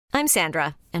I'm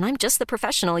Sandra, and I'm just the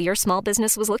professional your small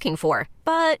business was looking for.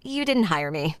 But you didn't hire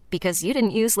me because you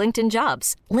didn't use LinkedIn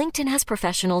Jobs. LinkedIn has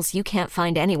professionals you can't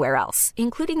find anywhere else,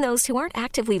 including those who aren't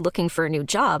actively looking for a new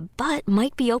job, but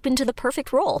might be open to the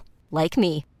perfect role, like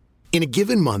me. In a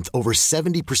given month, over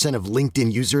 70% of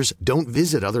LinkedIn users don't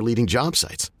visit other leading job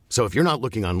sites. So if you're not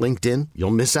looking on LinkedIn,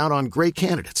 you'll miss out on great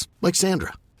candidates like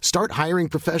Sandra. Start hiring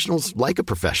professionals like a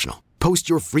professional. Post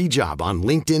your free job on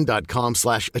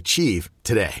linkedin.com/achieve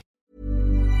today.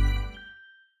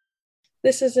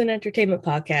 This is an entertainment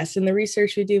podcast, and the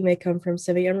research we do may come from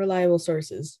semi-unreliable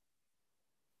sources.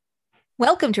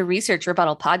 Welcome to Research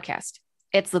Rebuttal Podcast.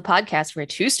 It's the podcast where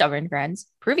two stubborn friends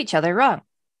prove each other wrong.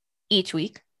 Each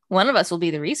week, one of us will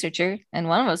be the researcher, and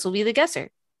one of us will be the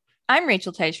guesser. I'm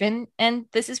Rachel Teichman, and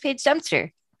this is Paige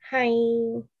Dempster. Hi.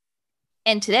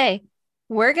 And today,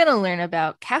 we're going to learn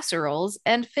about casseroles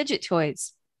and fidget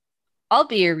toys. I'll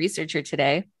be your researcher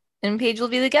today, and Paige will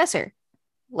be the guesser.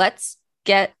 Let's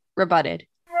get rebutted.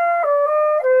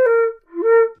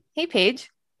 Hey,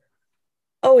 Paige.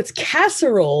 Oh, it's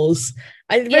casseroles.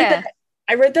 I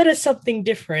read that as something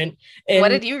different. And what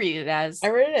did you read it as? I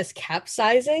read it as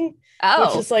capsizing,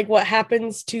 which is like what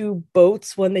happens to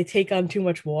boats when they take on too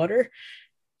much water.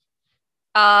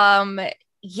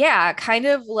 Yeah, kind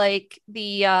of like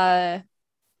the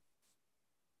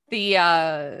you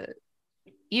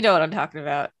know what I'm talking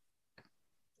about.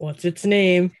 What's its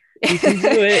name? You can do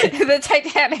it. The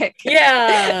Titanic.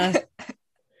 Yeah.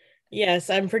 Yes,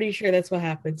 I'm pretty sure that's what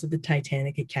happens with the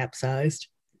Titanic. It capsized.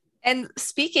 And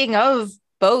speaking of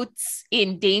boats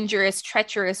in dangerous,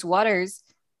 treacherous waters,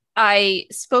 I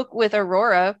spoke with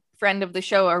Aurora, friend of the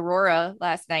show Aurora,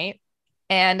 last night,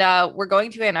 and we're going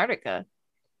to Antarctica.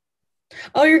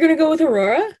 Oh, you're going to go with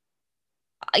Aurora?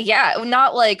 Yeah,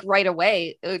 not like right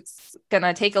away. It's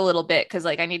gonna take a little bit because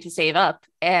I need to save up,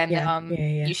 and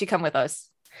you should come with us.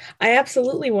 I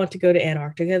absolutely want to go to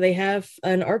Antarctica. They have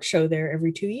an art show there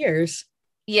every 2 years.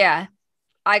 Yeah,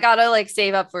 I gotta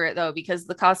save up for it though, because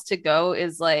the cost to go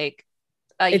is a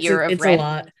year of rent. A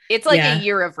lot. It's a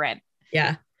year of rent.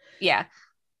 Yeah.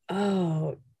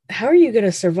 Oh, how are you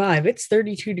gonna survive? It's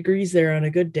 32 degrees there on a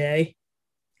good day.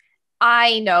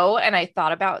 I know, and I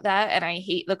thought about that, and I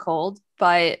hate the cold,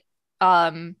 but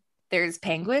there's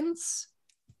penguins.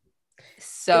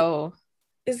 So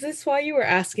is this why you were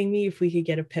asking me if we could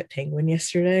get a pet penguin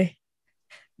yesterday?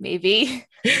 Maybe.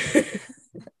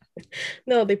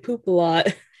 No, they poop a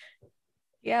lot.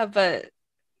 Yeah, but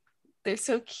they're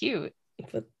so cute.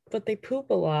 But they poop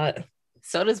a lot.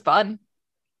 So does Bun.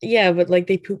 Yeah, but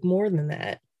they poop more than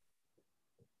that.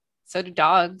 So do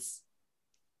dogs.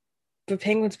 But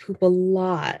penguins poop a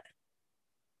lot.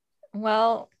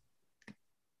 Well,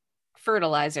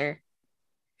 fertilizer.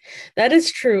 That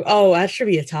is true. Oh, that should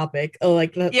be a topic. Oh,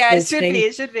 that. Yeah, it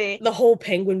should be. The whole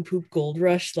penguin poop gold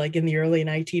rush, in the early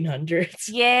 1900s.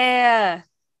 Yeah.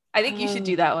 I think you should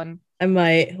do that one. I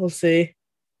might. We'll see.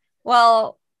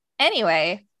 Well,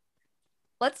 anyway,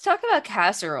 let's talk about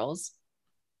casseroles.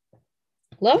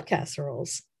 Love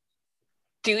casseroles.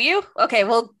 Do you? Okay,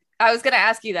 well, I was going to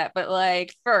ask you that, but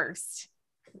first,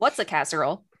 what's a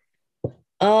casserole?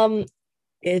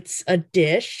 It's a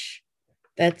dish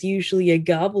that's usually a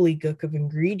gobbledygook of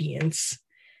ingredients,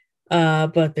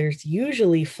 but there's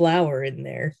usually flour in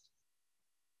there.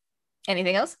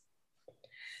 Anything else?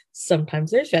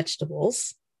 Sometimes there's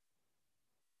vegetables.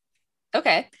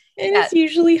 Okay. And it's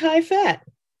usually high fat.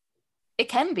 It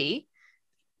can be.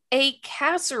 A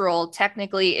casserole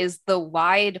technically is the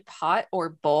wide pot or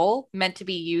bowl meant to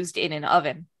be used in an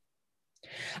oven.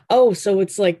 Oh, so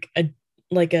it's like a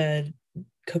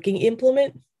cooking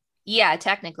implement? Yeah,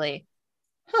 technically.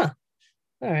 Huh.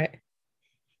 All right.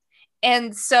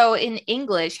 And so in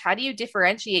English, how do you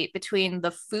differentiate between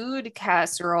the food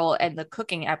casserole and the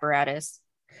cooking apparatus?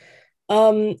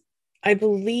 I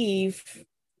believe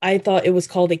I thought it was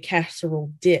called a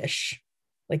casserole dish,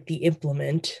 the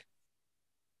implement.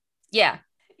 Yeah,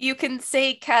 you can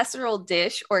say casserole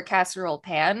dish or casserole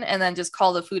pan and then just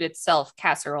call the food itself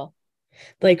casserole.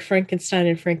 Like Frankenstein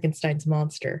and Frankenstein's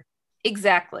monster.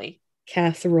 Exactly.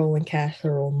 Casserole and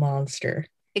casserole monster.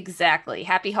 Exactly.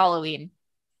 Happy Halloween.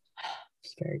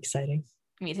 It's very exciting.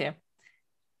 Me too.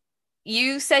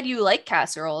 You said you like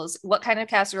casseroles. What kind of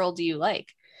casserole do you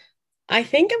like? I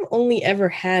think I've only ever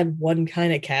had one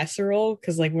kind of casserole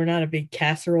because we're not a big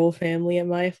casserole family at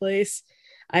my place.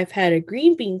 I've had a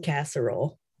green bean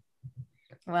casserole.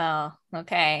 Well,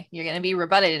 okay. You're going to be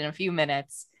rebutted in a few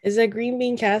minutes. Is a green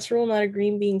bean casserole not a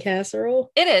green bean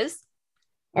casserole? It is.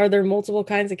 Are there multiple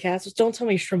kinds of casseroles? Don't tell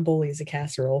me stromboli is a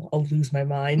casserole. I'll lose my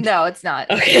mind. No, it's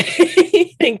not.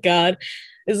 Okay. Thank God.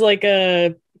 It's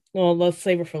well, let's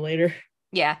save it for later.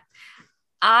 Yeah.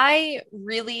 I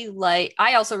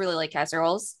also really like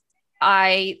casseroles.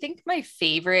 I think my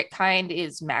favorite kind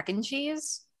is mac and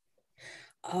cheese.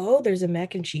 Oh, there's a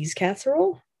mac and cheese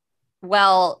casserole?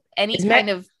 Well, any Is kind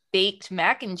mac of baked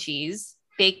mac and cheese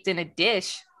baked in a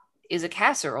dish is a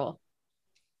casserole.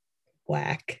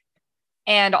 whack?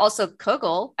 And also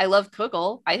kugel. I love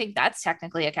kugel. I think that's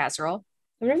technically a casserole.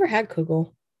 I've never had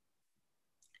kugel.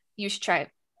 You should try it.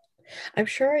 I'm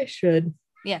sure I should.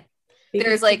 Yeah. Maybe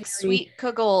There's it's a like sweet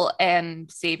kugel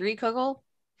and savory kugel.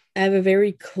 I have a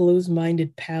very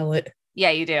close-minded palate.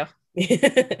 Yeah, you do.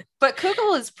 But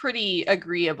kugel is pretty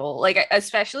agreeable. Like,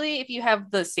 especially if you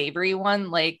have the savory one,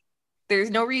 like there's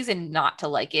no reason not to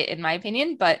like it, in my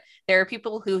opinion. But there are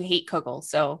people who hate kugel.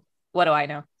 So what do I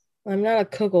know? I'm not a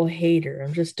kugel hater.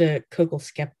 I'm just a kugel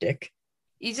skeptic.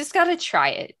 You just got to try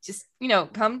it. Just,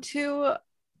 come to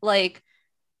like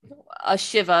a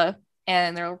Shiva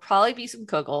and there'll probably be some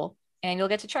kugel and you'll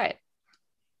get to try it.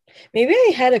 Maybe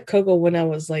I had a kugel when I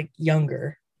was like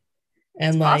younger.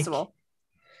 And It's like possible.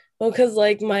 well, because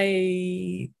like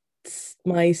my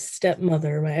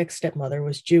stepmother, my ex-stepmother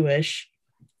was Jewish.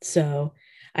 So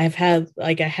I had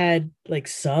like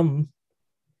some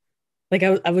like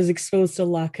I was exposed to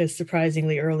latkes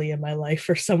surprisingly early in my life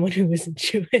for someone who isn't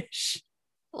Jewish.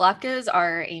 Latkes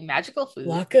are a magical food.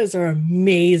 Latkes are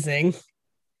amazing.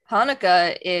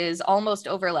 Hanukkah is almost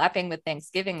overlapping with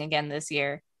Thanksgiving again this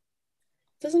year.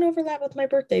 Doesn't overlap with my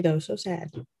birthday though, so sad.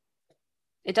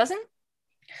 It doesn't?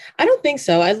 I don't think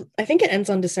so. I think it ends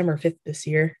on December 5th this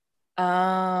year. Oh.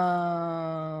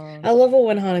 I love it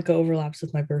when Hanukkah overlaps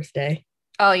with my birthday.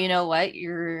 Oh, you know what?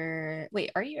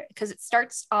 Wait, are you? Because it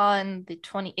starts on the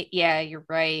 28th. Yeah, you're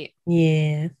right.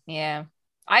 Yeah. Yeah.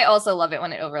 I also love it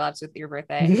when it overlaps with your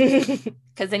birthday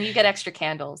because then you get extra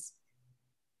candles.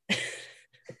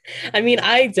 I mean,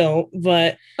 I don't,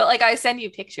 but like I send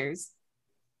you pictures.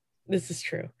 This is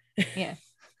true. Yeah.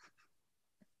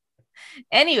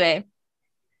 Anyway,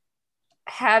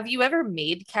 have you ever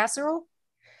made casserole?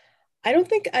 I don't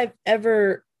think I've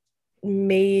ever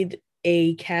made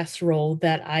a casserole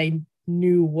that I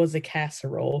knew was a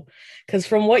casserole. Because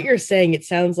from what you're saying, it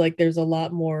sounds like there's a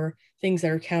lot more things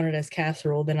that are counted as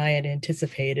casserole than I had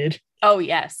anticipated. Oh,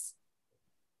 yes.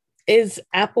 Is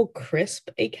apple crisp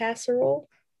a casserole?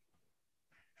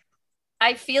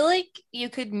 I feel like you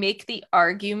could make the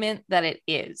argument that it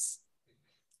is.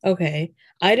 Okay.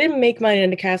 I didn't make mine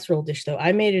in a casserole dish, though.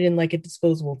 I made it in like a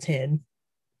disposable tin.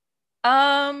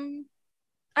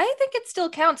 I think it still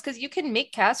counts because you can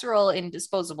make casserole in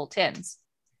disposable tins.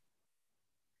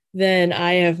 Then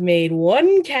I have made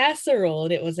one casserole,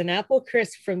 and it was an apple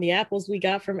crisp from the apples we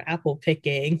got from apple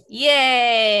picking.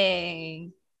 Yay!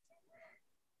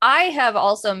 I have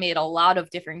also made a lot of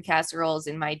different casseroles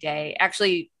in my day.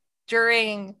 Actually,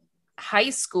 during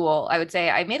high school, I would say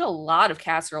I made a lot of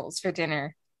casseroles for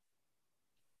dinner.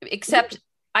 Except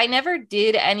I never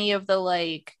did any of the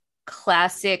like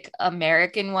classic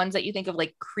American ones that you think of,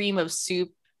 like cream of soup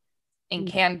and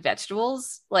canned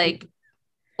vegetables. Like,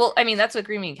 well, I mean, that's what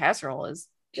green bean casserole is.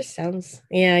 Just sounds,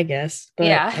 yeah, I guess. But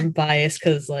yeah. I'm biased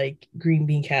because like green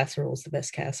bean casserole is the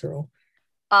best casserole.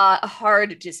 Hard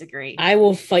to disagree. I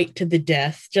will fight to the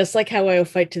death, just like how I will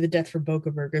fight to the death for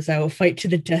Boca Burgers. I will fight to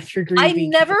the death for green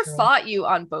bean. I never fought you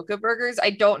on Boca Burgers. I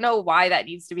don't know why that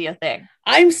needs to be a thing.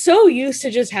 I'm so used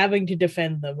to just having to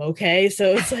defend them. Okay, so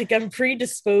it's like I'm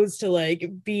predisposed to like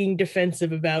being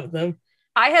defensive about them.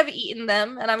 I have eaten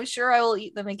them, and I'm sure I will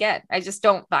eat them again. I just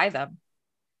don't buy them.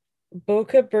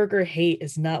 Boca Burger hate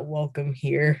is not welcome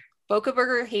here. Boca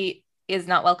Burger hate is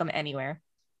not welcome anywhere.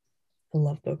 I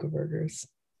love Boca Burgers.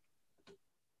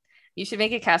 You should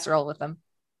make a casserole with them.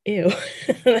 Ew.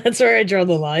 That's where I draw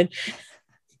the line.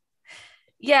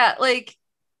 Yeah, like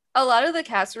a lot of the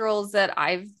casseroles that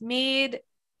I've made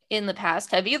in the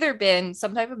past have either been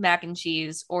some type of mac and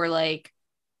cheese or like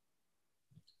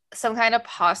some kind of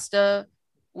pasta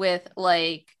with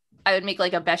like, I would make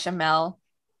like a bechamel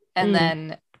and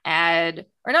then add,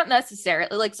 or not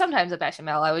necessarily, like sometimes a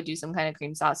bechamel, I would do some kind of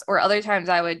cream sauce, or other times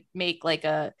I would make like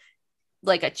a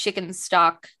chicken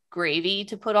stock gravy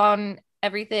to put on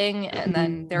everything, and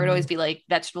then there would always be like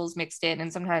vegetables mixed in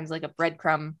and sometimes like a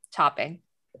breadcrumb topping.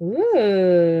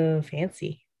 Ooh,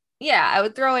 fancy. Yeah, I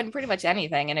would throw in pretty much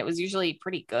anything and it was usually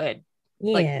pretty good.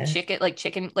 Yeah. Chicken,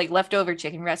 like leftover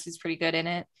chicken breast is pretty good in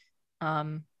it.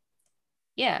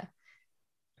 Yeah.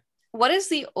 What is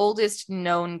the oldest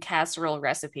known casserole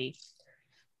recipe?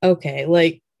 Okay,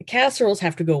 like casseroles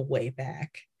have to go way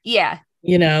back. Yeah.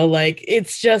 You know, like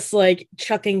it's just like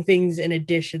chucking things in a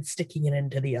dish and sticking it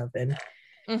into the oven.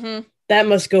 Mm-hmm. That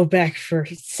must go back for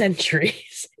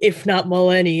centuries, if not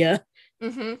millennia.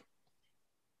 Mm-hmm.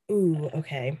 Ooh,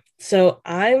 okay. So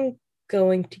I'm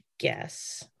going to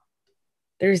guess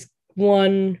there's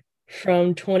one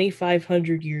from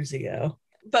 2,500 years ago.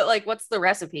 But like, what's the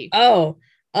recipe? Oh,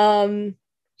 um,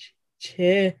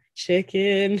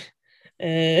 chicken,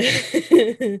 uh,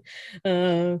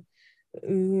 uh,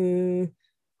 mm,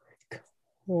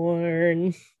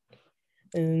 corn,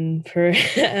 and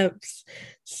perhaps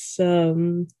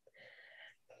some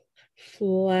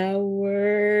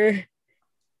flour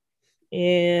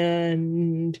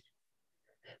and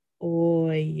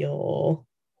oil.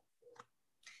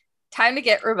 Time to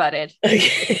get rebutted.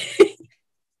 Okay.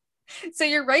 So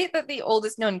you're right that the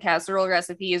oldest known casserole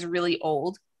recipe is really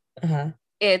old. Uh-huh.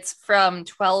 It's from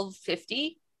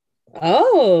 1250.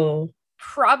 Oh,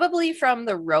 Probably from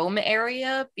the Rome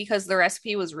area because the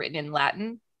recipe was written in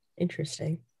Latin.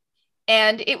 interesting.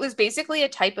 And it was basically a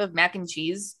type of mac and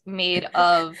cheese made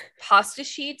of pasta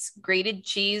sheets, grated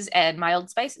cheese, and mild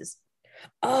spices.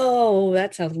 Oh,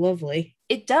 that sounds lovely.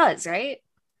 It does, right?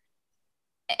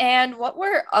 And what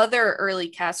were other early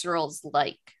casseroles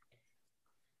like?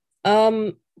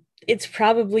 Um, it's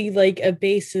probably like a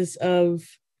basis of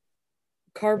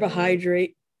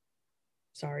carbohydrate.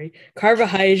 Sorry,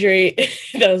 carbohydrate.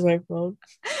 That was my phone.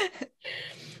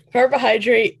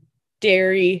 Carbohydrate,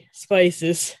 dairy,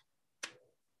 spices.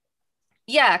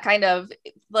 Yeah, kind of.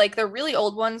 Like the really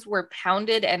old ones were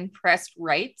pounded and pressed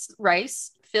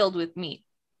rice filled with meat.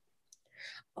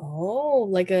 Oh,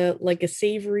 like a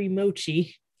savory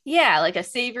mochi. Yeah, like a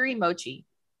savory mochi.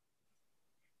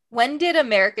 When did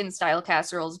American style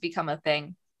casseroles become a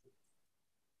thing?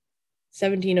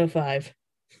 1705.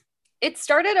 It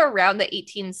started around the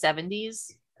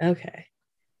 1870s. Okay.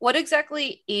 What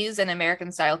exactly is an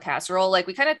American style casserole? Like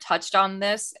we kind of touched on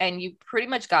this and you pretty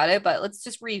much got it, but let's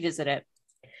just revisit it.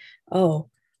 Oh,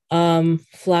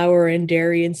 flour and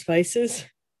dairy and spices.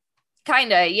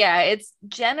 Kinda, yeah. It's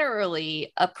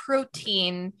generally a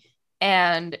protein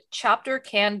and chopped or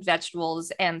canned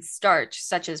vegetables and starch,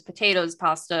 such as potatoes,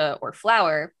 pasta, or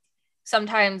flour,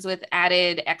 sometimes with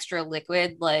added extra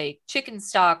liquid like chicken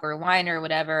stock or wine or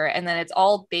whatever. And then it's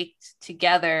all baked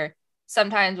together,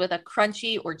 sometimes with a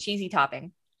crunchy or cheesy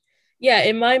topping. Yeah,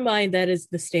 in my mind, that is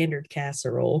the standard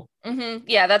casserole.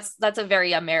 Yeah, that's a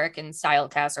very American style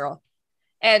casserole.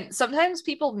 And sometimes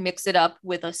people mix it up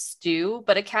with a stew,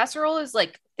 but a casserole is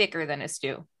like thicker than a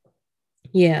stew.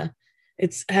 Yeah,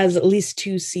 it has at least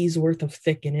 2 C's worth of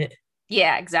thick in it.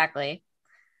 Yeah, exactly.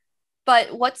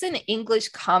 But what's an English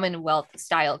Commonwealth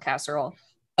style casserole?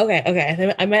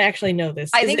 Okay. I might actually know this.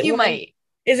 I think you might.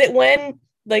 Is it when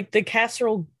like the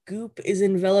casserole goop is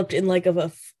enveloped in like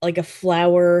a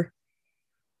flour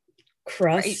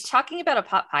crust? Are you talking about a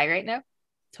pot pie right now?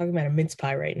 Talking about a mince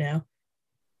pie right now.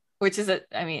 Which is it?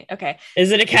 I mean, okay.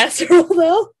 Is it a casserole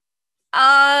though?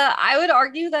 I would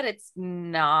argue that it's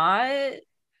not.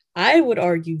 I would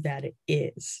argue that it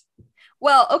is.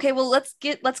 Well, okay, well let's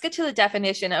get to the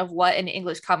definition of what an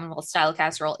English Commonwealth style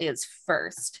casserole is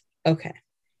first. Okay.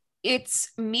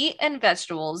 It's meat and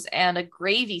vegetables and a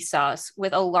gravy sauce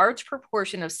with a large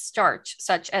proportion of starch,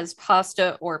 such as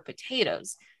pasta or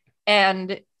potatoes.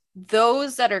 And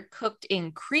those that are cooked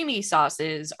in creamy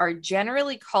sauces are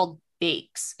generally called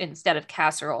bakes instead of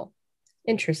casserole.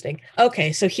 Interesting.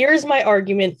 Okay, so here's my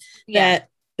argument Yeah. that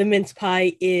the mince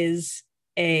pie is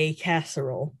a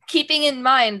casserole. Keeping in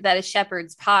mind that a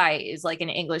shepherd's pie is like an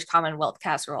English Commonwealth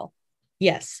casserole.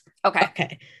 Yes. Okay.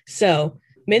 Okay. So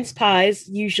mince pies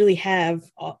usually have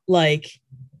like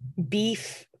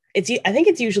beef. I think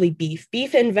it's usually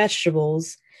beef and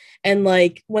vegetables. And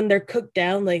like when they're cooked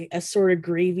down, like a sort of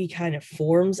gravy kind of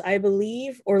forms, I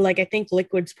believe, or like I think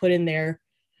liquid's put in there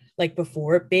like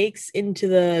before it bakes into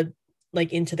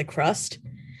the crust.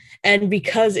 And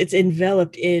because it's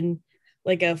enveloped in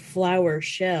like a flour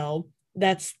shell,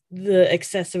 that's the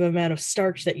excessive amount of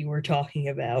starch that you were talking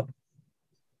about.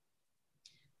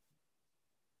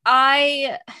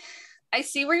 I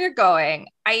see where you're going.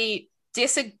 I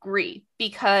disagree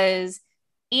because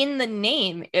in the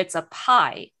name it's a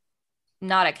pie,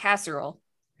 not a casserole.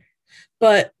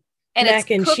 But And mac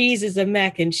and cooked... cheese is a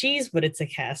mac and cheese, but it's a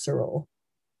casserole.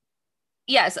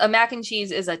 Yes, a mac and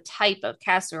cheese is a type of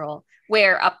casserole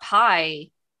where a pie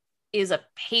is a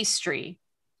pastry.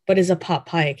 But is a pot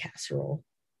pie a casserole?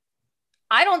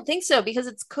 I don't think so because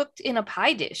it's cooked in a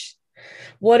pie dish.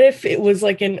 What if it was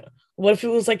like an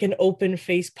open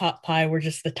face pot pie where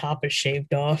just the top is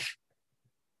shaved off?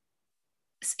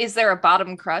 Is there a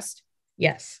bottom crust?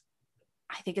 Yes.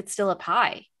 I think it's still a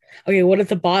pie. Okay, what if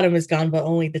the bottom is gone but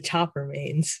only the top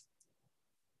remains?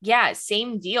 Yeah,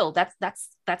 same deal.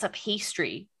 That's a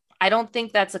pastry. I don't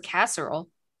think that's a casserole.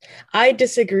 I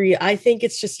disagree. I think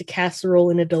it's just a casserole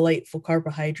in a delightful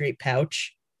carbohydrate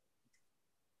pouch.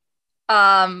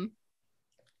 Um,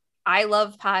 I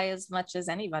love pie as much as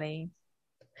anybody.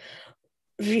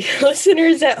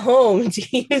 Listeners at home, do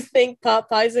you think pot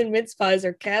pies and mince pies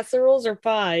are casseroles or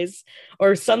pies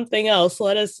or something else?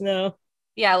 Let us know.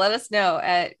 Yeah, let us know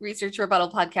at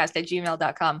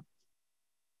researchrebuttalpodcast@gmail.com.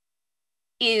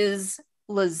 Is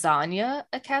lasagna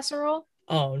a casserole?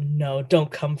 Oh no,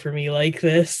 don't come for me like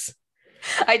this.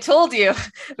 I told you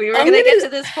we were I'm going to gonna- get to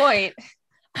this point.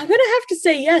 I'm gonna have to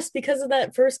say yes because of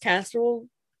that first casserole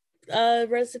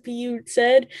recipe you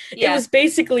said. Yeah. It was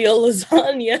basically a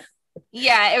lasagna.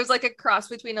 Yeah, it was like a cross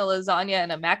between a lasagna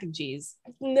and a mac and cheese.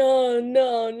 No.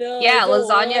 Yeah, I don't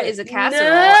lasagna want- is a casserole,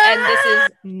 No! and this is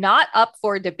not up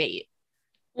for debate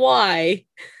Why?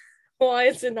 Why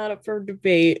is it not up for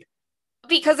debate?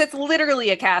 because it's literally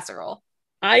a casserole.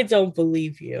 I don't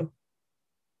believe you.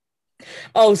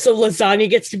 Oh, so lasagna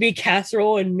gets to be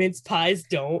casserole and mince pies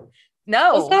don't?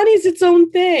 No. Lasagna is its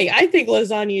own thing. I think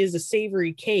lasagna is a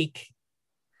savory cake.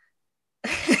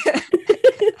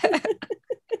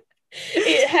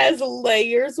 It has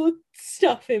layers with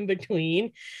stuff in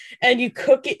between, and you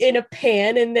cook it in a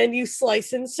pan and then you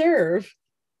slice and serve.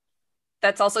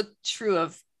 That's also true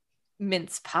of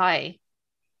mince pie.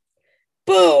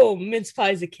 Boom! Mince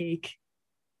pie's a cake.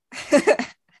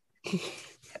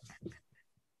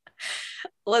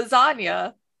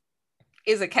 Lasagna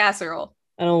is a casserole.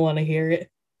 I don't want to hear it.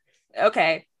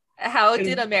 Okay. How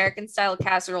did American style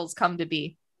casseroles come to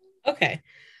be? Okay.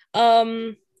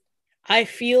 I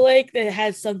feel like that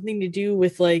has something to do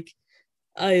with like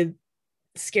a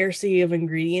scarcity of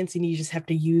ingredients, and you just have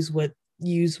to use what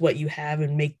you have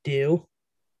and make do.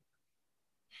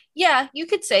 Yeah, you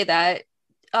could say that.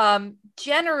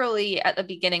 Generally, at the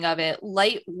beginning of it,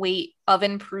 lightweight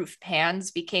oven-proof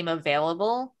pans became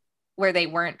available where they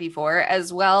weren't before,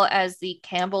 as well as the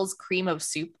Campbell's cream of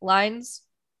soup lines.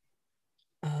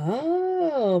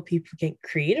 Oh, people get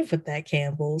creative with that,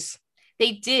 Campbell's.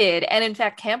 They did. And in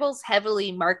fact, Campbell's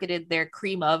heavily marketed their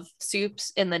cream of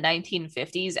soups in the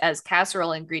 1950s as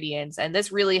casserole ingredients. And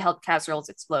this really helped casseroles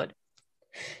explode.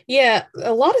 Yeah,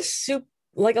 a lot of soup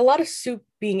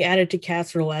being added to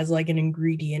casserole as like an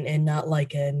ingredient and not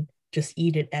like an just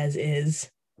eat it as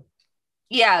is.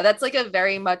 Yeah, that's like a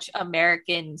very much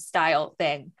American style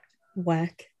thing.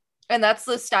 Whack. And that's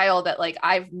the style that like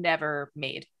I've never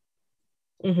made.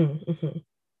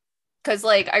 Because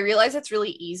like I realize it's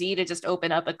really easy to just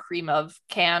open up a cream of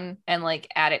can and like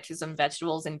add it to some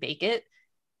vegetables and bake it.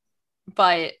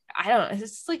 But I don't know,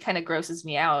 this like kind of grosses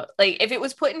me out. Like if it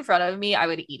was put in front of me, I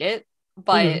would eat it,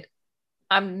 but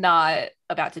I'm not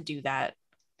about to do that.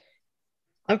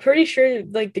 I'm pretty sure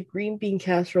like the green bean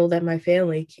casserole that my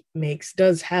family makes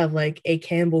does have like a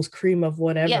Campbell's cream of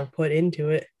whatever put into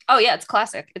it. Oh yeah, it's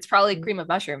classic. It's probably cream of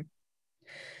mushroom.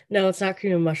 No, it's not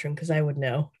cream of mushroom because I would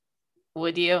know.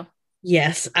 Would you?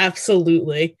 Yes,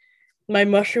 absolutely. My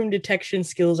mushroom detection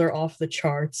skills are off the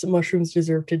charts. Mushrooms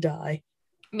deserve to die.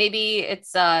 Maybe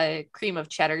it's cream of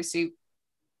cheddar soup.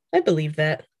 I believe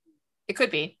that. It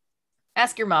could be.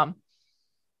 Ask your mom.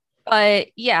 But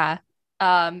yeah,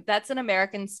 that's an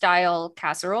American style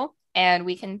casserole, and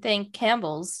we can thank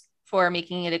Campbell's for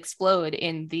making it explode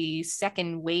in the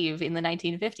second wave in the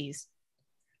 1950s.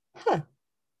 Huh.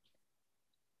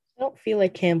 I don't feel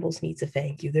like Campbell's needs a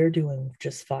thank you. They're doing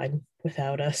just fine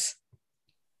without us.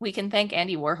 We can thank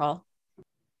Andy Warhol.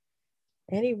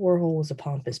 Andy Warhol was a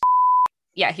pompous.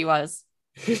 Yeah, he was.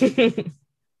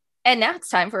 And now it's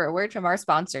time for a word from our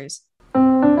sponsors.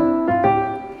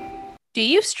 Do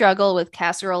you struggle with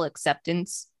casserole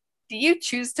acceptance? Do you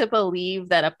choose to believe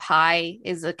that a pie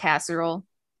is a casserole?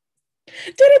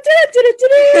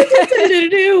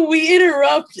 We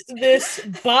interrupt this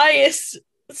bias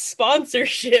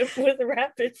sponsorship with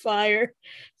rapid fire.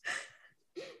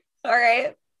 All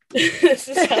right. This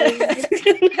is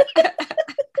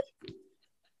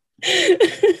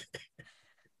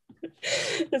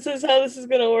how this is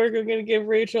gonna work. I'm gonna give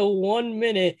Rachel 1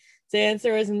 minute to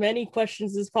answer as many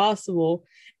questions as possible.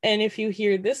 And if you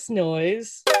hear this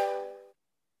noise,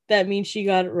 that means she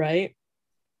got it right.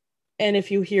 And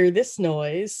if you hear this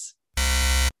noise,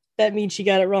 that means she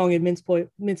got it wrong and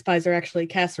mince pies are actually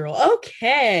casserole.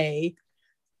 Okay.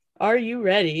 Are you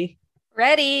ready?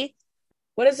 Ready.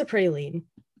 What is a praline?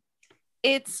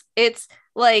 It's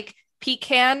like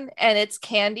pecan and it's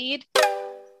candied.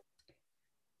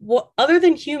 What, other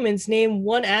than humans, name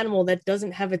one animal that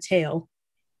doesn't have a tail.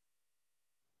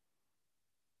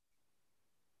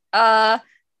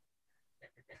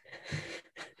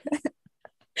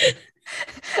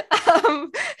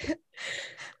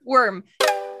 Worm.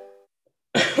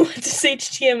 What What does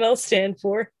HTML stand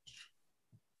for?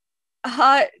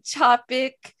 Hot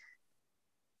topic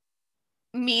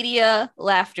media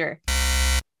laughter.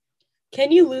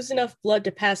 Can you lose enough blood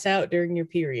to pass out during your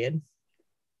period?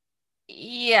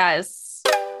 Yes.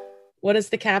 What is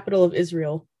the capital of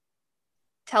Israel?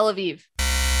 Tel Aviv.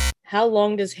 How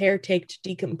long does hair take to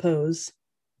decompose?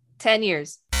 10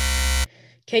 years.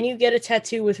 Can you get a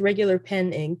tattoo with regular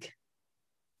pen ink?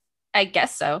 I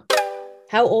guess so.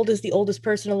 How old is the oldest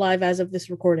person alive as of this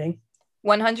recording?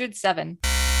 107.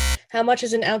 How much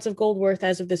is an ounce of gold worth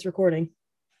as of this recording?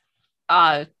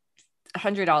 $100.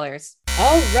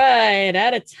 All right,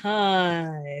 out of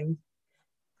time.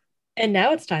 And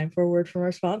now it's time for a word from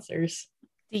our sponsors.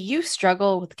 Do you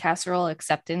struggle with casserole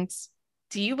acceptance?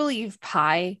 Do you believe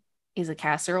pie is a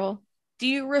casserole? Do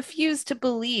you refuse to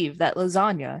believe that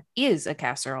lasagna is a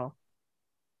casserole?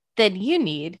 Then you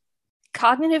need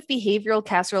cognitive behavioral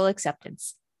casserole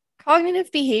acceptance.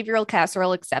 Cognitive behavioral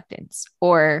casserole acceptance,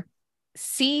 or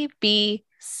CBCA,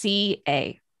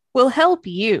 will help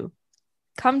you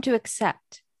come to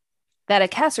accept that a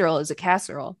casserole is a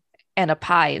casserole and a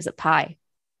pie is a pie.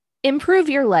 Improve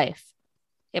your life.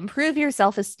 Improve your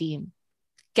self-esteem.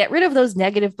 Get rid of those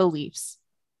negative beliefs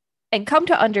and come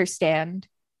to understand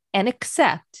and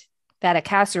accept that a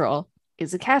casserole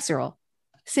is a casserole.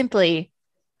 Simply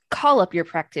call up your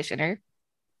practitioner,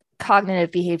 cognitive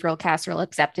behavioral casserole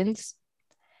acceptance,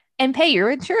 and pay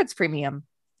your insurance premium.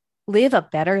 Live a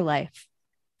better life.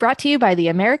 Brought to you by the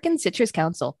American Citrus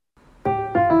Council.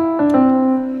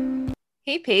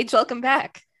 Hey, Paige, welcome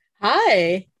back.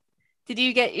 Hi. Did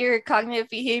you get your cognitive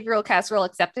behavioral casserole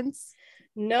acceptance?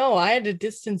 No, I had to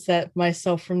distance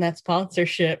myself from that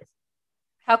sponsorship.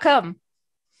 How come?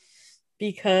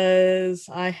 Because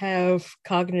I have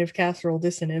cognitive casserole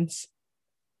dissonance.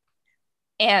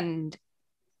 And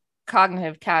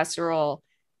cognitive casserole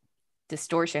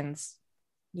distortions.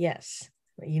 Yes.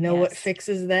 You know what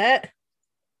fixes that?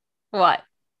 What?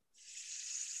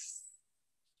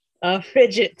 A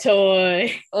fidget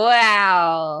toy.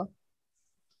 Wow.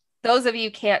 Those of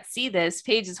you can't see this,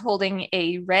 Paige is holding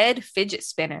a red fidget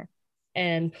spinner.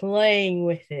 And playing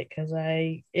with it, because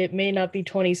it may not be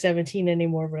 2017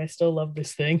 anymore, but I still love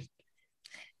this thing.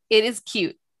 It is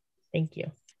cute. Thank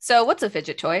you. So what's a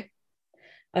fidget toy?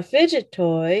 A fidget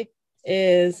toy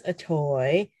is a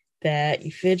toy that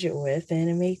you fidget with and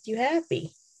it makes you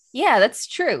happy. Yeah, that's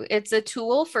true. It's a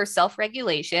tool for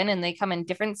self-regulation and they come in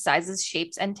different sizes,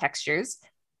 shapes, and textures.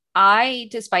 I,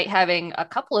 despite having a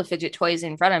couple of fidget toys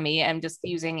in front of me, am just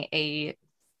using a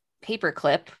paper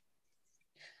clip.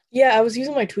 Yeah, I was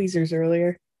using my tweezers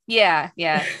earlier. Yeah.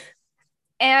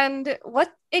 And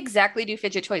what exactly do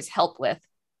fidget toys help with?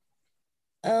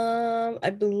 I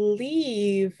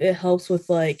believe it helps with,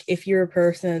 like, if you're a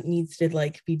person that needs to,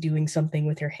 like, be doing something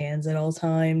with your hands at all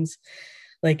times.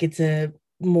 Like, it's a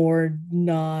more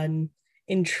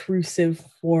non-intrusive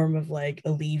form of, like,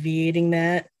 alleviating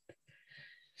that.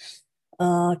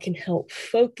 Can help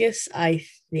focus, I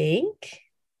think.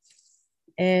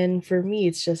 And for me,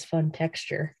 it's just fun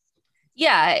texture.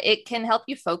 Yeah, it can help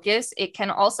you focus. It can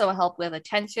also help with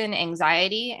attention,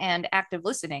 anxiety, and active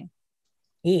listening.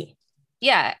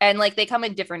 Yeah, and like they come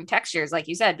in different textures, like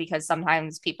you said, because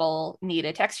sometimes people need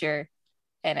a texture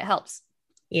and it helps.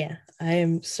 Yeah, I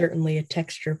am certainly a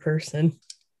texture person.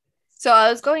 So I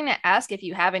was going to ask if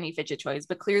you have any fidget toys,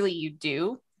 but clearly you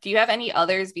do. Do you have any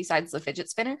others besides the fidget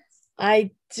spinner? I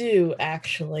do,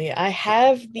 actually. I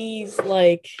have these,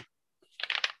 like,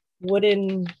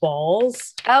 wooden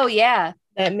balls. Oh, yeah.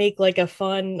 That make, like, a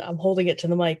fun, I'm holding it to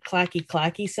the mic, clacky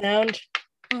clacky sound.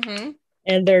 Mm-hmm.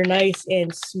 And they're nice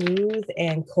and smooth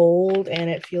and cold, and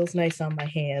it feels nice on my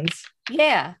hands.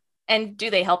 Yeah. And do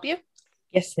they help you?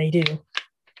 Yes, they do.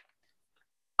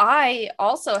 I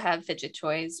also have fidget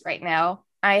toys right now.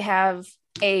 I have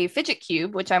a fidget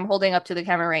cube, which I'm holding up to the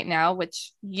camera right now,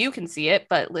 which you can see it,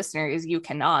 but listeners, you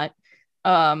cannot.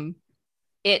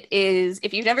 It is,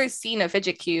 if you've never seen a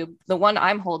fidget cube, the one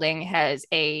I'm holding has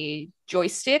a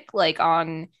joystick, like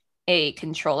on a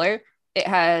controller. It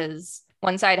has,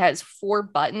 one side has 4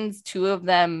 buttons. 2 of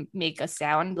them make a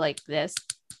sound like this,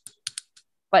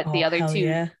 but the other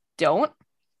 2 don't.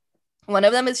 One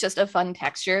of them is just a fun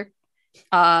texture.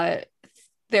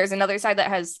 There's another side that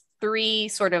has 3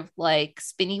 sort of like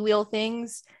spinny wheel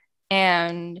things,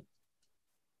 and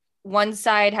one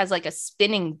side has like a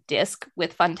spinning disc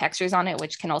with fun textures on it,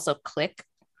 which can also click.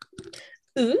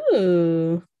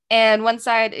 Ooh. And one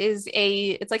side is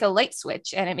it's like a light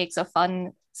switch and it makes a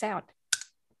fun sound.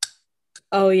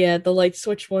 Oh yeah, the light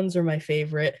switch ones are my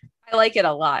favorite. I like it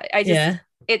a lot.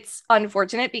 It's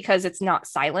unfortunate because it's not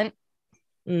silent.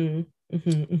 Mm-hmm,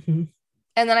 mm-hmm.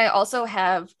 And then I also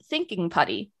have thinking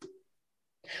putty.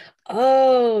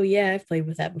 Oh, yeah, I've played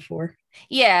with that before.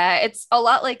 Yeah, it's a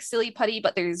lot like silly putty,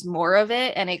 but there's more of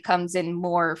it and it comes in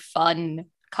more fun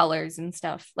colors and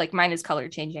stuff. Like mine is color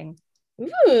changing.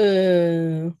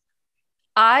 Ooh.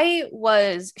 I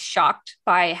was shocked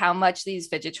by how much these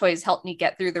fidget toys helped me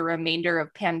get through the remainder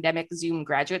of pandemic Zoom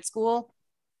graduate school.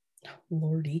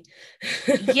 Lordy.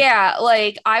 Yeah,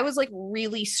 like I was like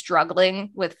really struggling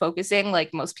with focusing,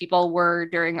 like most people were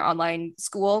during online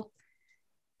school.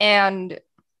 And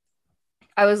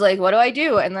I was like, what do I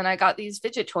do? And then I got these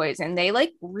fidget toys and they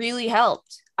like really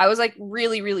helped. I was like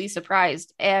really, really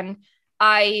surprised. And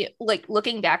I like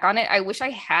looking back on it, I wish I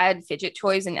had fidget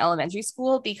toys in elementary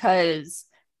school because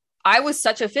I was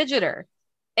such a fidgeter.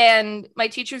 And my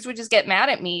teachers would just get mad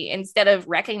at me instead of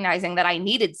recognizing that I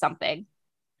needed something.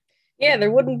 Yeah,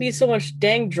 there wouldn't be so much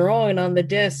dang drawing on the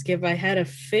desk if I had a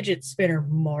fidget spinner,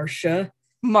 Marcia.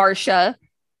 Marcia.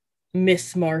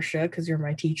 Miss Marcia, because you're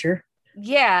my teacher.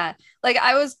 Yeah, like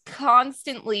I was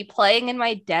constantly playing in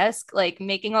my desk, like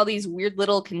making all these weird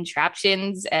little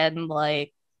contraptions and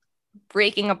like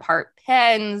breaking apart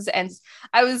pens. And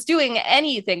I was doing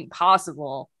anything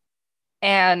possible.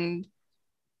 And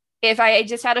if I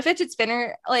just had a fidget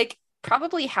spinner, like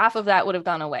probably half of that would have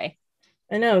gone away.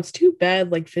 I know, it's too bad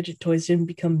like fidget toys didn't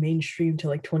become mainstream till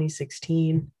like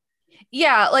 2016.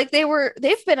 Yeah, like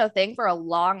they've been a thing for a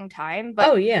long time, but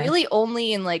Oh, yeah. really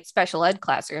only in like special ed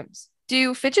classrooms.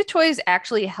 Do fidget toys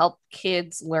actually help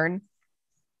kids learn?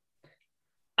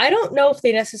 I don't know if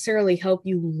they necessarily help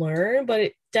you learn, but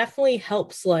it definitely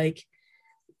helps like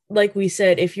we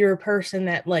said, if you're a person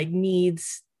that like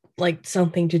needs like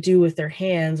something to do with their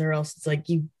hands or else it's like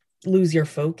you lose your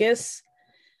focus.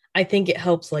 I think it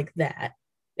helps like that.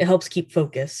 It helps keep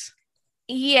focus.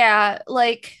 Yeah,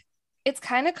 like it's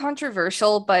kind of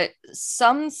controversial, but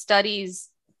some studies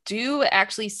do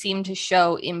actually seem to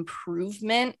show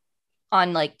improvement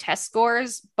on like test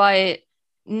scores, but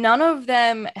none of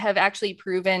them have actually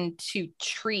proven to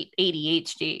treat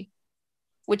ADHD,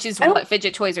 which is what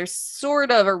fidget toys are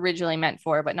sort of originally meant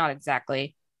for, but not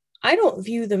exactly. I don't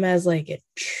view them as like a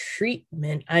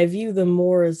treatment. I view them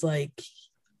more as like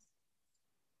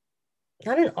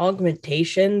not an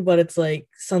augmentation, but it's like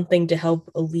something to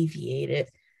help alleviate it.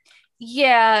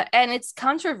 Yeah, and it's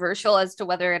controversial as to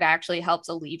whether it actually helps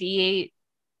alleviate,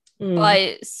 Mm.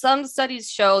 but some studies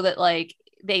show that like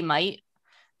they might.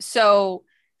 So,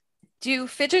 do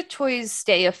fidget toys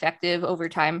stay effective over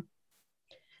time?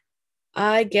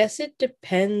 I guess it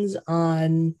depends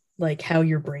on like how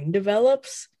your brain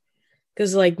develops.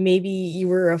 Because like maybe you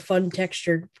were a fun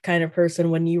texture kind of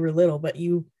person when you were little, but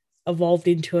you evolved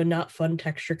into a not fun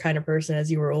texture kind of person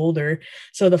as you were older.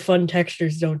 So the fun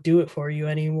textures don't do it for you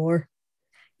anymore.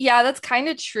 Yeah, that's kind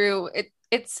of true.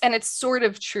 It's sort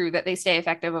of true that they stay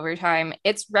effective over time.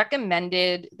 It's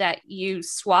recommended that you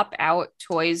swap out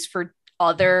toys for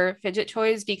other fidget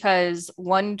toys because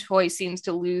one toy seems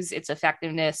to lose its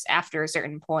effectiveness after a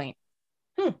certain point.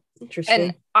 Interesting.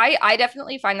 And I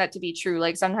definitely find that to be true.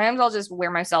 Like sometimes I'll just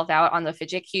wear myself out on the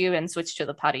fidget cube and switch to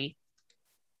the putty.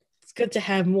 It's good to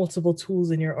have multiple tools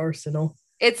in your arsenal.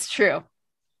 It's true.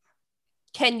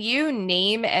 Can you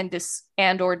name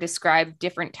and or describe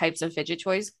different types of fidget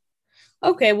toys?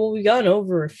 Okay, well, we gone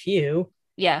over a few.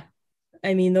 Yeah.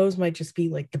 I mean, those might just be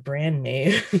like the brand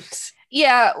names.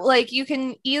 Yeah, like you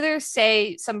can either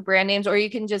say some brand names or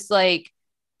you can just like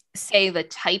say the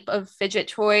type of fidget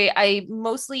toy. I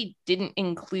mostly didn't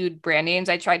include brand names.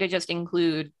 I tried to just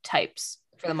include types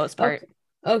for the most part.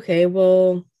 Okay,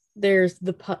 well, there's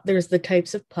the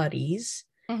types of putties.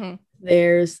 Mm-hmm.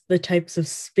 There's the types of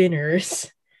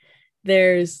spinners.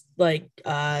 There's like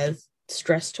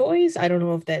stress toys. I don't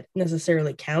know if that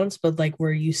necessarily counts, but like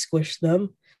where you squish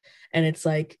them and it's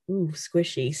like, ooh,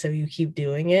 squishy, so you keep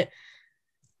doing it.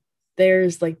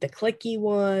 There's like the clicky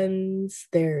ones.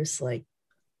 There's like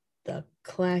the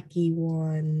clacky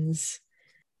ones.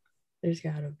 There's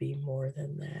got to be more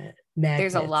than that.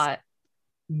 There's a lot.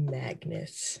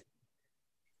 Magnets.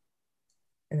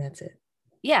 And that's it.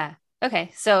 Yeah.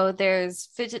 Okay. So there's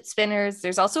fidget spinners.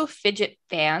 There's also fidget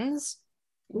fans,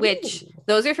 which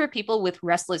those are for people with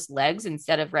restless legs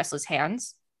instead of restless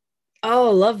hands.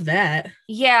 Oh, love that.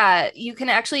 Yeah, you can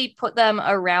actually put them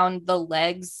around the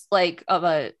legs like of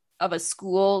a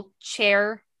school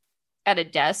chair at a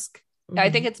desk. Mm-hmm. I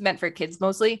think it's meant for kids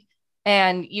mostly.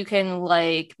 And you can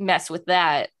like mess with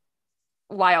that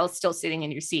while still sitting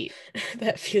in your seat.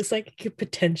 That feels like it could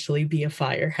potentially be a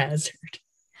fire hazard.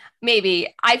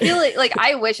 Maybe. I feel like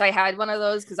I wish I had one of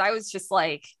those because I was just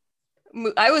like,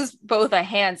 I was both a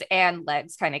hands and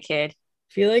legs kind of kid.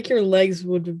 feel like your legs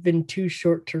would have been too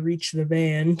short to reach the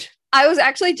band. I was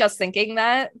actually just thinking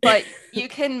that, but you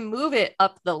can move it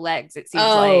up the legs, it seems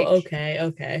Oh, like.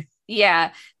 okay.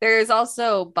 Yeah. There's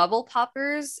also bubble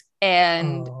poppers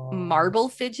and Oh. marble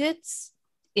fidgets,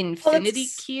 infinity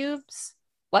cubes.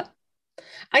 What?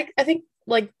 I think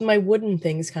like my wooden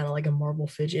thing is kind of like a marble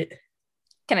fidget.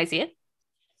 Can I see it?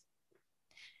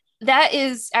 That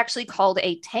is actually called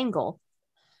a tangle.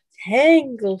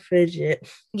 Tangle fidget.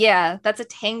 Yeah, that's a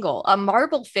tangle. A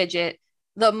marble fidget,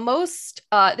 the most,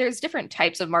 there's different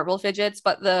types of marble fidgets,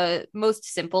 but the most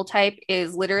simple type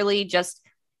is literally just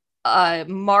a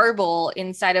marble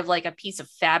inside of like a piece of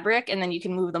fabric, and then you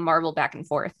can move the marble back and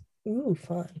forth. Ooh,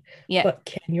 fun. Yeah. But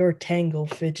can your tangle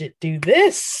fidget do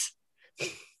this?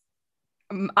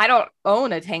 I don't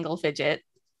own a tangle fidget.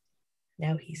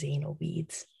 Now he's anal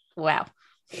beads. Wow.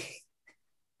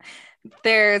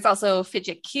 There's also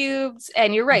fidget cubes,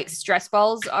 and you're right, stress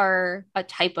balls are a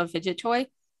type of fidget toy.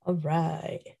 All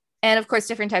right. And of course,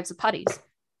 different types of putties.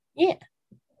 Yeah.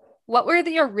 What were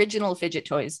the original fidget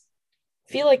toys?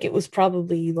 I feel like it was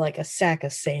probably like a sack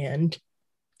of sand.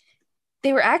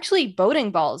 They were actually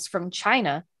boating balls from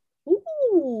China.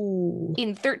 Ooh. In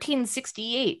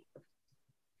 1368.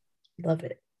 Love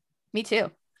it. Me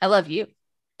too. I love you.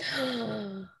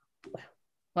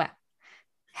 Wow.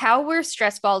 How were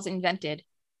stress balls invented?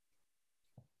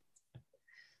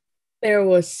 There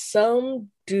was some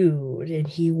dude and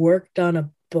he worked on a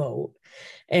boat,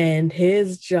 and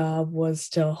his job was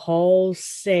to haul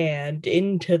sand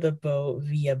into the boat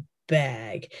via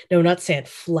bag. No, not sand,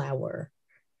 flour.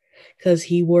 Because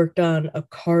he worked on a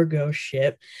cargo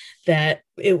ship that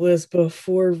it was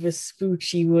before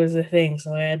Vespucci was a thing.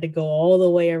 So I had to go all the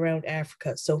way around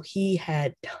Africa. So he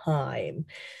had time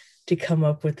to come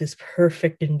up with this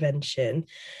perfect invention.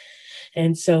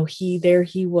 And so he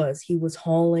was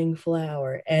hauling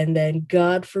flour, and then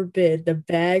God forbid the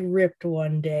bag ripped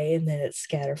one day, and then it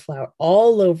scattered flour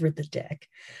all over the deck.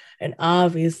 And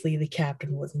obviously the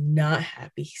captain was not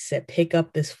happy. He said, pick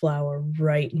up this flour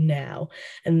right now.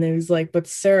 And then he was like, but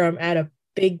sir, I'm out of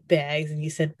big bags. And he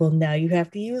said, well, now you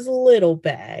have to use little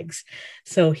bags.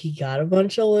 So he got a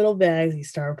bunch of little bags. He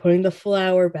started putting the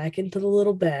flour back into the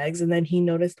little bags. And then he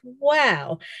noticed,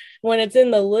 wow, when it's in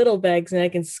the little bags and I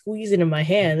can squeeze it in my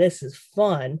hand, this is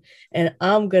fun. And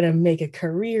I'm going to make a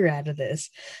career out of this.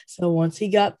 So once he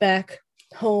got back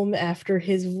home after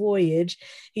his voyage,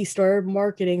 he started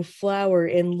marketing flour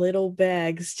in little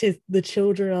bags to the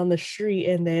children on the street,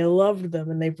 and they loved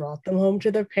them, and they brought them home to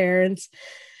their parents.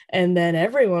 And then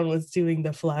everyone was doing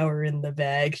the flour in the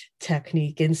bag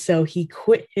technique. And so he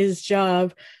quit his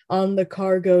job on the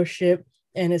cargo ship,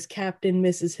 and his captain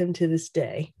misses him to this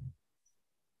day.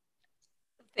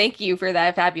 Thank you for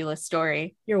that fabulous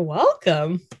story. You're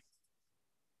welcome.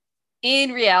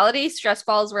 In reality, stress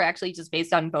balls were actually just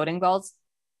based on boating balls.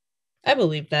 I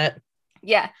believe that.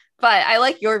 Yeah, but I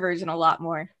like your version a lot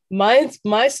more.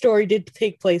 My story did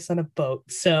take place on a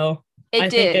boat, so I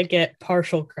think I get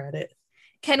partial credit.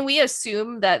 Can we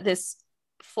assume that this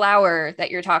flour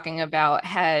that you're talking about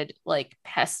had like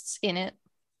pests in it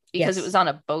because it was on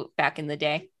a boat back in the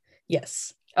day?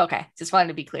 Yes. Okay, just wanted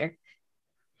to be clear.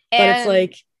 But it's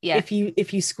like, yeah,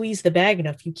 if you squeeze the bag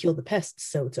enough, you kill the pests,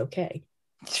 so it's okay.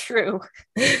 True.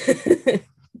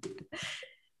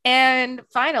 And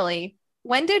finally,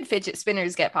 when did fidget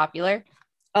spinners get popular?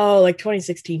 Oh, like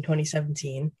 2016,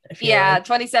 2017. Yeah, like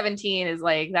 2017 is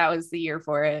like, that was the year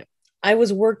for it. I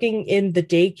was working in the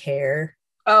daycare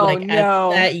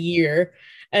that year,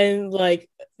 and like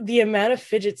the amount of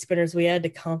fidget spinners we had to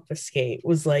confiscate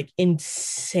was like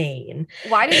insane.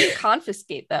 Why did you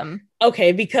confiscate them?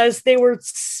 Okay, because they were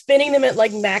spinning them at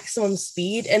like maximum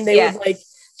speed, and they would like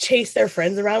chase their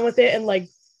friends around with it and like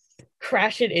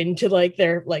crash it into like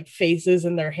their like faces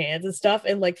and their hands and stuff.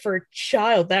 And like for a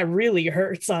child, that really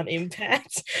hurts on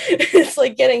impact. It's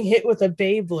like getting hit with a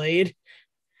Beyblade.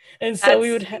 And so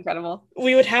we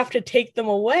would have to take them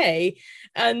away.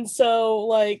 And so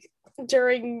like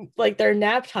during like their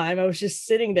nap time, I was just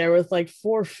sitting there with like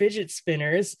 4 fidget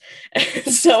spinners. And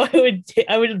so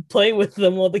I would play with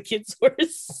them while the kids were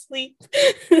asleep.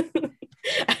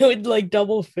 I would like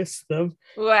double fist them.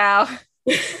 Wow.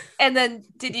 And then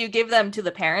did you give them to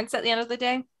the parents at the end of the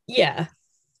day? Yeah.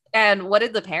 And what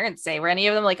did the parents say? Were any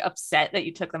of them like upset that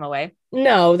you took them away?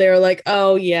 No, they were like,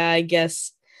 oh yeah, I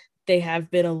guess they have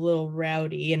been a little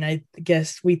rowdy, and I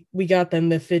guess we got them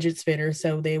the fidget spinner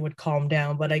so they would calm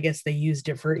down, but I guess they used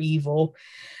it for evil.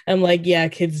 I'm like, yeah,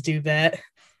 kids do that.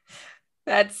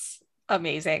 That's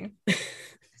amazing.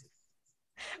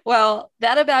 Well,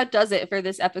 that about does it for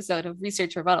this episode of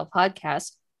Research Rebuttal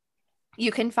Podcast.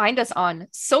 You can find us on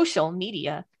social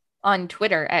media on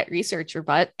Twitter at Research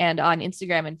Rebut and on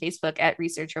Instagram and Facebook at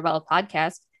Research Rebuttal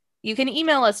Podcast. You can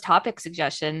email us topic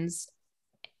suggestions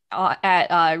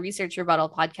at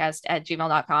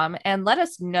researchrebuttalpodcast@gmail.com and let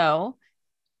us know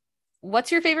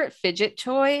what's your favorite fidget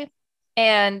toy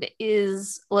and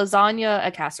is lasagna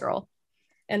a casserole?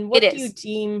 And what do you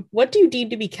deem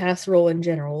to be casserole in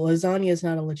general? Lasagna is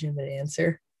not a legitimate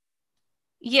answer.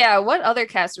 Yeah, what other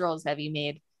casseroles have you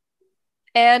made?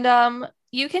 And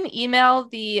you can email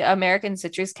the American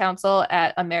Citrus Council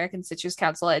at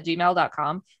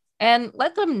americancitruscouncil@gmail.com and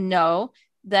let them know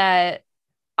that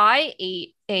I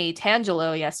ate a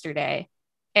Tangelo yesterday.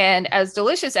 And as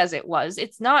delicious as it was,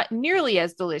 it's not nearly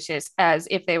as delicious as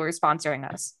if they were sponsoring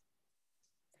us.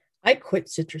 I quit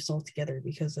citrus altogether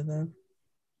because of them.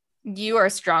 You are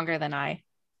stronger than I.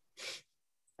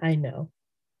 I know.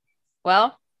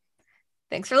 Well,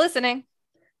 thanks for listening.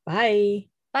 Bye.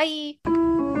 Bye.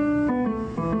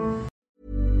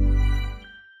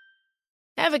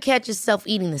 Ever catch yourself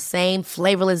eating the same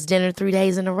flavorless dinner 3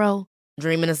 days in a row?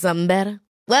 Dreaming of something better?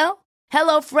 Well,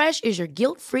 HelloFresh is your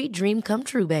guilt-free dream come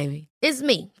true, baby. It's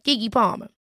me, Keke Palmer.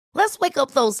 Let's wake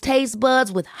up those taste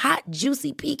buds with hot,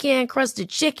 juicy pecan-crusted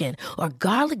chicken or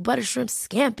garlic butter shrimp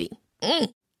scampi.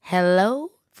 Hello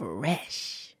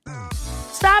Fresh.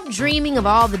 Stop dreaming of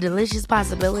all the delicious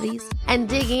possibilities and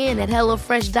dig in at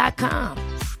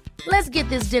HelloFresh.com. Let's get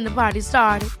this dinner party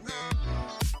started.